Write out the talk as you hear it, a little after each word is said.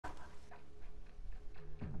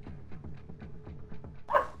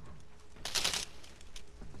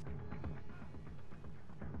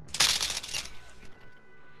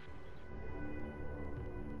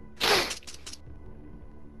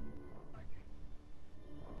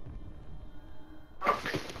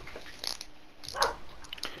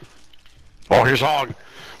Here's Hogg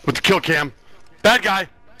with the kill cam. Bad guy.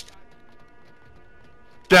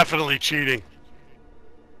 Definitely cheating.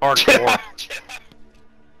 Hardcore.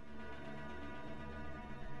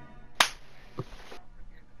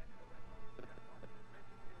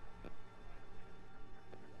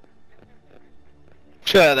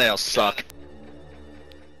 Yeah, they all suck.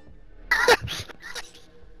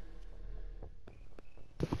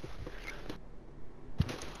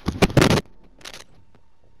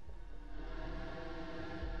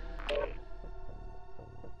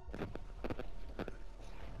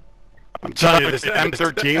 I'm telling you, this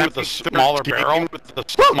M13 with the smaller barrel,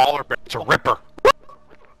 it's a ripper.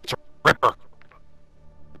 It's a ripper.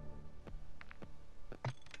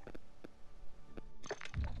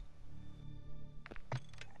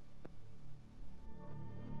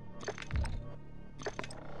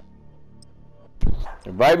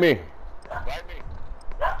 Invite me.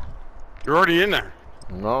 You're already in there.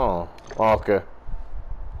 No. Okay.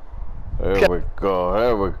 There we go.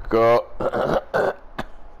 There we go.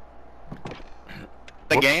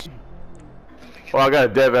 The game? Well, I got a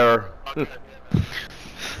dev error.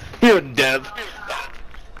 You're a dev.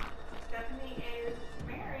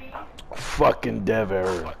 Fucking dev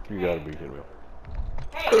error. You gotta be kidding me.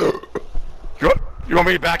 You want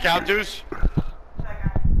me to back out, Deuce?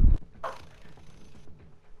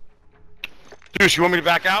 Deuce, you want me to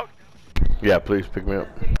back out? Yeah, please pick me up.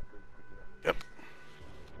 Yep.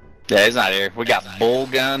 Yeah, he's not here. We got bull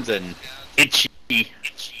guns and itchy.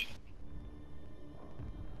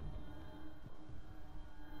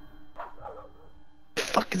 The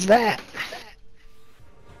fuck is that?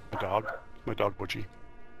 My dog Butchie.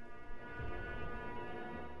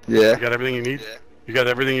 Yeah. You got everything you need? You got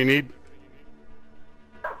everything you need?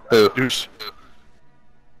 Who? Deuce.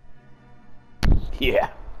 Yeah.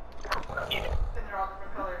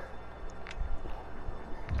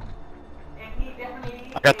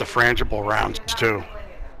 I got the frangible rounds too.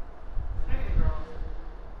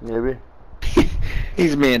 Maybe.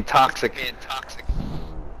 He's being toxic.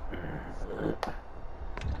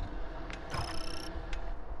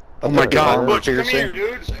 Oh my God, Butch, come here,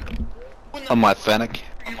 dude. On my fennec.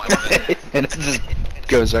 And it just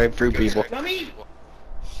goes right through people.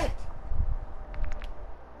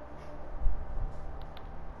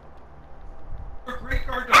 You're a great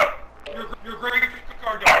guard dog. You're a great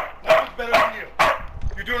guard dog. No one's better than you.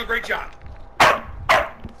 You're doing a great job.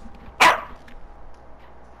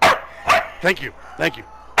 Thank you. Thank you.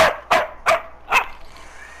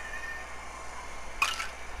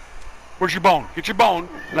 Where's your bone? Get your bone,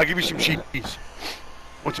 and I'll give you some cheese.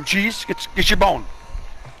 Want some cheese? Get your bone.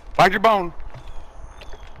 Find your bone.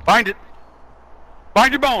 Find it.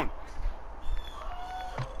 Find your bone.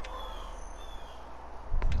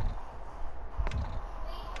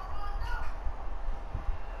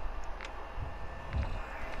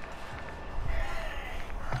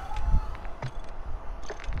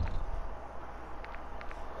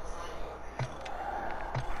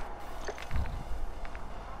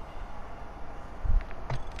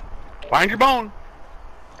 Find your bone.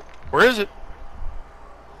 Where is it?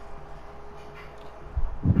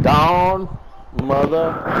 Down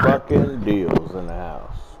motherfucking deals in the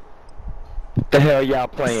house. The hell y'all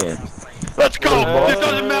playing? Let's go. It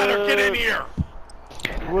doesn't matter. Get in here.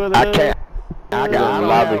 I can't.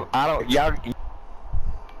 I don't. Y'all.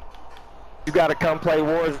 You gotta come play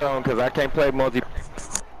Warzone because I can't play multi.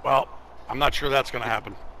 Well, I'm not sure that's gonna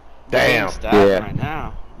happen. Damn. Yeah. Right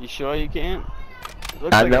now. You sure you can't?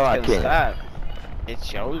 Looks I like know it's I gonna can't. start. It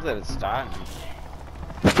shows that it's starting.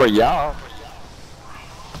 For y'all.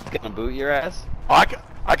 It's gonna boot your ass? Oh,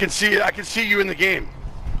 I can see it. I can see you in the game.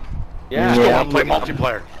 Yeah. You Yeah, want to play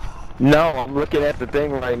multiplayer? No, I'm looking at the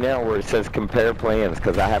thing right now where it says compare plans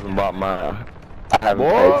because I haven't bought my. I haven't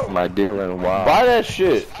paid for my deal in a while. Buy that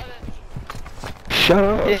shit. Shut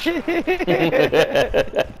up.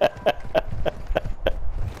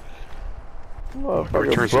 Motherfucker,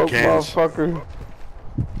 Return some broke cans. motherfucker.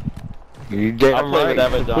 You damn I'll play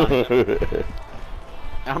right. with Everdon.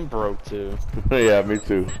 I'm broke too. Yeah, me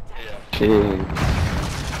too. Jeez.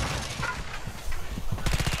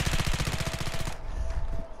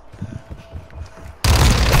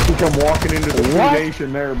 I think I'm walking into the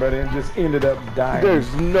foundation there, buddy, and just ended up dying.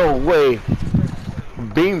 There's no way.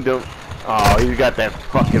 Beamed him. Oh, he's got that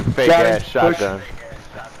fucking fake ass shotgun.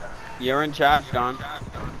 You're in charge, Don.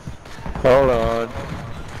 Hold on.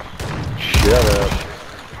 Shut up.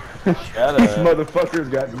 Shut These up.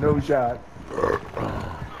 motherfuckers got no shot.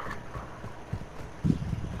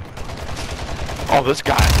 Oh, this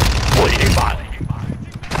guy. Holy aimbot.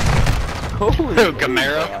 Holy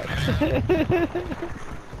Camaro.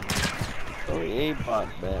 Holy A-bot,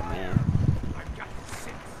 Batman.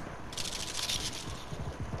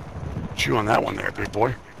 Get you on that one there, big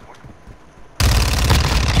boy.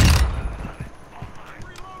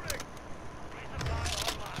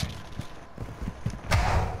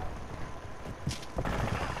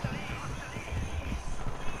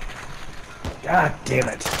 God damn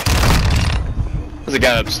it. There's a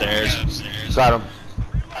guy upstairs. Got him.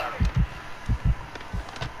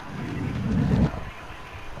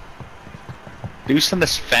 Do some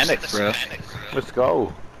Hispanic, bro. Let's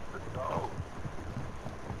go.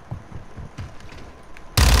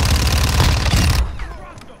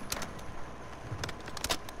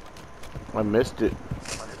 I missed it.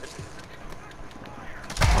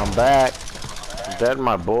 I'm back. Dead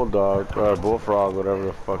my bulldog, or bullfrog, whatever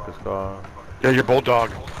the fuck it's called. Yeah, your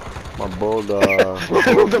bulldog. My bulldog.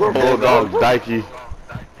 Bulldog Dikey.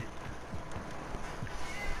 Are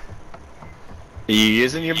you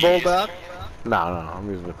using your bulldog? No, I'm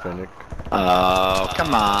using the Fennec. Oh,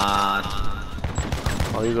 come on.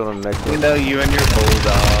 I'll use it on the next You one. know you and your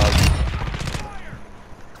bulldog.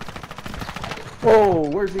 Whoa,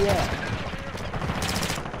 where's he at?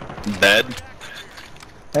 Dead.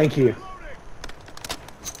 Thank you.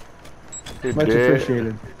 He Much did.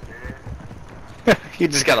 appreciated. He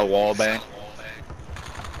just got a wall bang.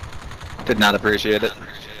 Did not appreciate it.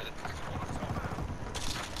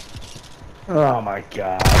 Oh my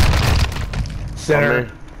god.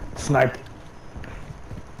 Center. Snipe.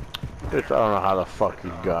 I don't know how the fuck he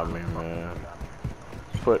got me, man.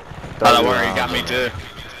 Put. Oh, don't worry, he got me too.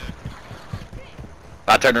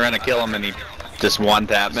 I turned around to kill him and he just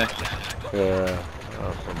one-tapped me. Yeah,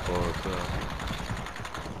 that's some bullshit.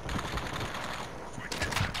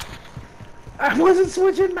 I wasn't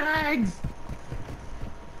switching mags!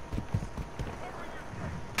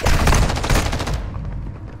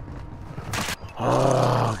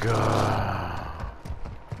 Oh god.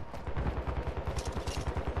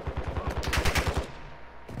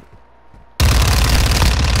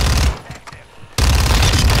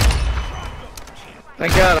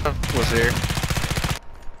 Thank God I was here.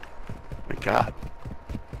 My God.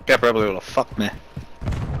 Guy probably would've fucked me.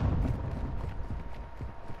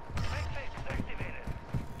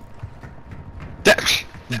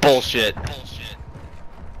 Bullshit.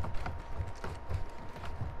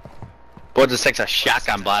 Boy just takes a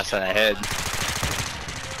shotgun blast on the head.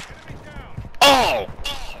 Oh!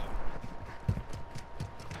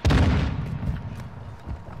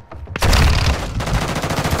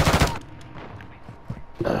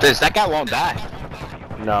 Dude, that guy won't die.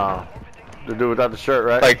 No. The dude without the shirt,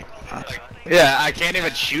 right? Like, yeah, I can't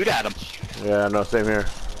even shoot at him. Yeah, no, same here.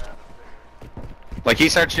 Like, he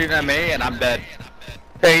starts shooting at me and I'm dead.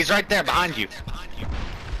 Hey, he's right there behind you.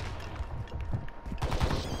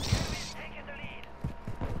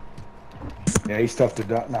 Yeah, he's tough to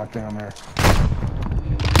knock down there.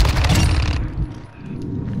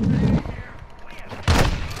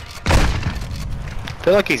 I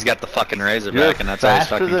feel like he's got the fucking razorback and that's how he's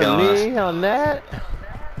fucking killing us. me on that?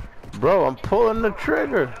 Bro, I'm pulling the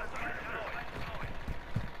trigger.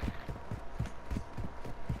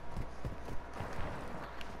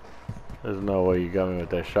 There's no way you got me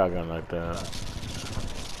with that shotgun like that.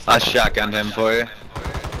 I shotgunned him for you.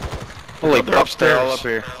 Holy They're fuck, upstairs. they're all up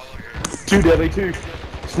here. Two deadly, two.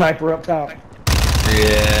 Sniper up top.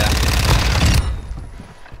 Yeah.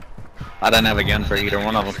 I didn't have a gun for either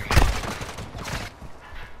one of them.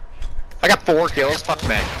 I got 4 kills, fuck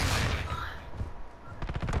me.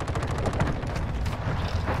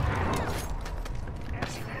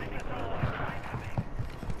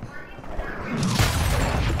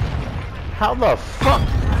 How the fuck?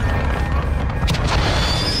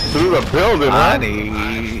 Through the building, huh?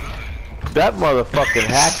 Honey. That motherfucking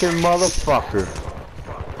hacking motherfucker.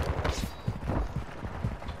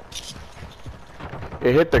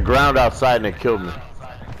 It hit the ground outside and it killed me.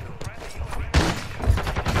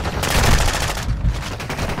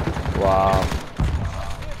 Wow.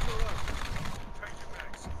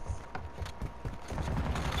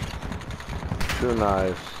 Too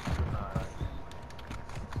nice.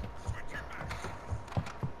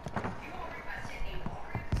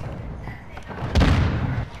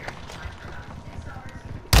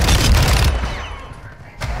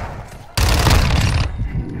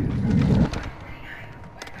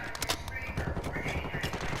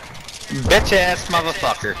 Bitch ass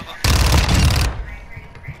motherfucker.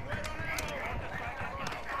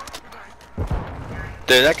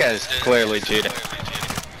 Dude, that guy's clearly cheating.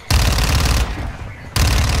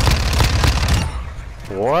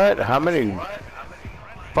 What? How many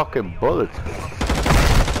fucking bullets?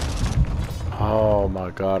 Oh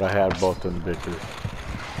my god, I had both them bitches.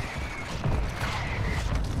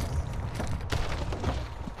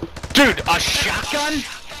 Dude, a shotgun?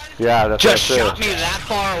 Yeah, that's Just what I shot me that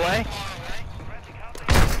far away?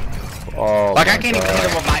 said. Oh, Like, my I can't even God. hit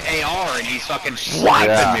him with my AR, and he's fucking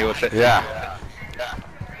swiping me with it. Yeah.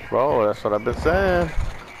 Bro, that's what I've been saying.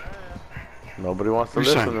 Nobody wants to What are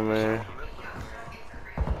you listen saying? to me.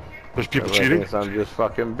 There's people Everybody cheating? thinks I'm just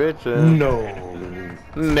fucking bitching. No.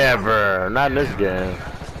 Never. Not in this game.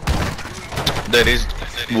 Dude, he's...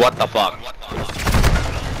 What the fuck?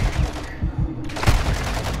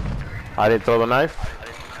 I didn't throw the knife?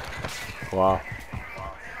 Wow.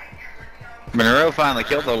 Monroe finally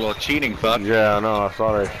killed the little cheating fuck. Yeah, I know. I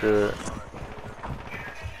saw that shit.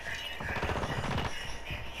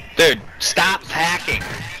 Dude, stop hacking.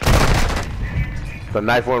 The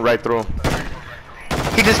knife went right through him.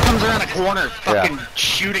 He just comes around a corner fucking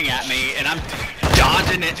shooting at me, and I'm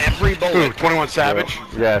dodging at every Who, bullet. 21 Savage?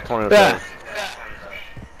 Yeah, 20 Yeah.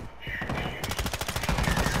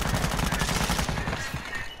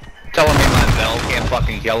 Telling me my bell can't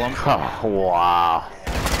fucking kill him. Oh, wow.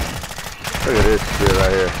 Look at this shit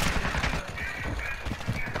right here.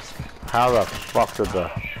 How the fuck did the...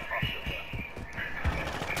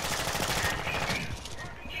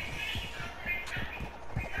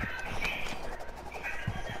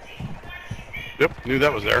 Yep, knew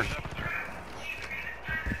that was there.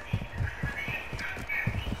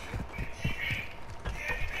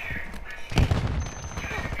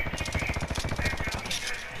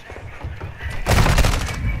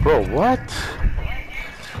 Bro, what?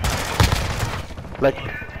 Like,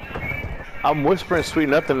 I'm whispering sweet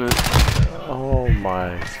nothing and... Oh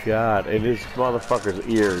my God. And this motherfucker's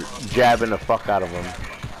ear jabbing the fuck out of him.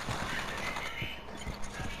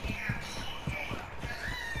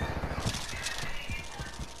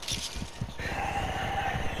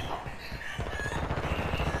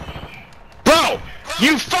 Bro!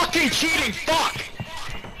 You fucking cheating fuck!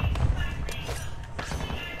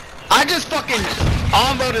 I just fucking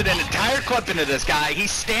unloaded an entire clip into this guy.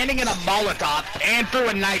 He's standing in a Molotov and threw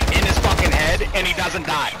a knife in his fucking head, and he doesn't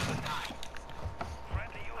die.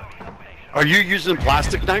 Are you using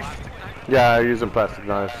plastic knife? Yeah, I'm using plastic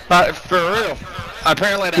knives. For real.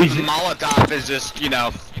 Apparently that Molotov is just, you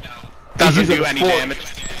know, doesn't do any damage.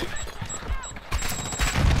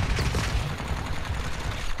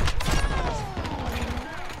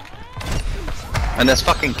 And this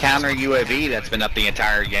fucking counter UAV that's been up the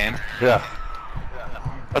entire game. Yeah.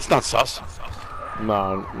 That's not sus.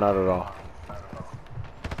 No, not at all.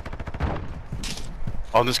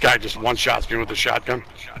 Oh, and this guy just one-shots me with a shotgun?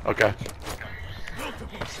 Okay.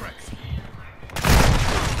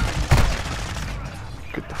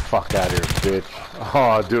 Get the fuck out of here, bitch.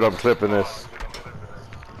 Oh, dude, I'm clipping this.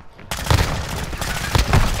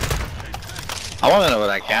 I want to know what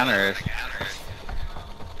that counter is.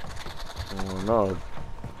 Oh, no.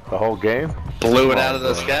 The whole game? Blew it out of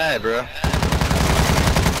the sky, bro.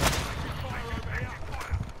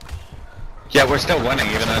 Yeah, we're still winning,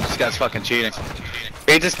 even though this guy's fucking cheating.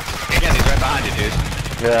 Again, he's right behind you, dude.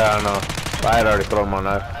 Yeah, I know. I had already thrown my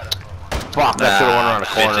knife. Fuck, I should've went around the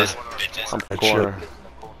corner. Bitches. I'm the corner.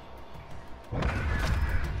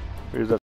 Here's the